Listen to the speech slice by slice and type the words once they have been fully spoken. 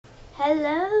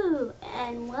Hello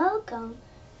and welcome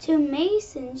to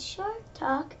Mason's Shark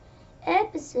Talk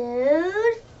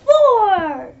episode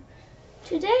 4.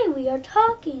 Today we are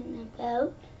talking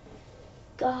about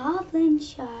goblin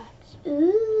sharks.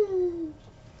 Ooh.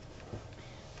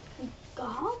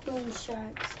 Goblin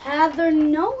sharks have their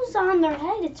nose on their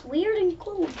head. It's weird and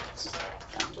cool. It's just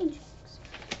goblin sharks.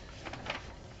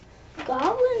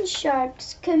 Goblin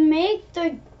sharks can make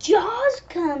their jaws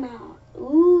come out.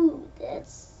 Ooh,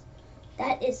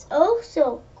 that is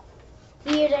also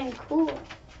weird and cool.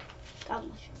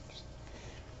 Goblin sharks.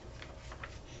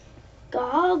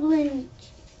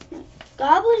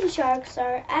 Goblin sharks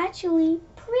are actually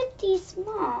pretty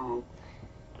small,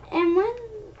 and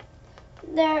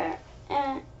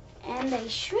they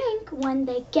shrink when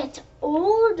they get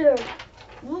older.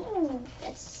 Ooh,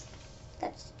 that's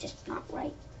just not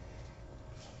right.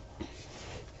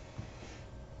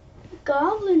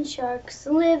 Goblin sharks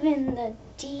live in the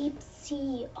deep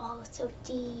sea, also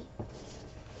deep.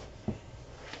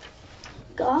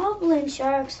 Goblin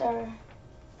sharks are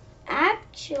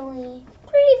actually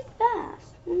pretty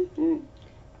fast.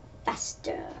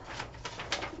 Faster.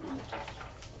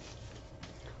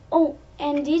 Oh,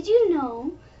 and did you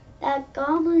know that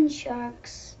goblin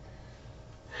sharks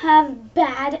have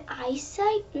bad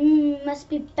eyesight? Must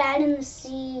be bad in the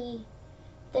sea.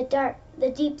 The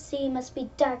deep sea must be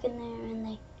dark in there, and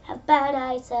they have bad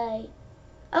eyesight.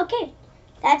 Okay,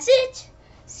 that's it.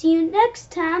 See you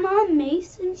next time on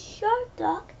Mason's Shark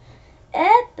Talk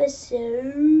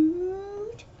episode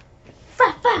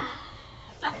 5.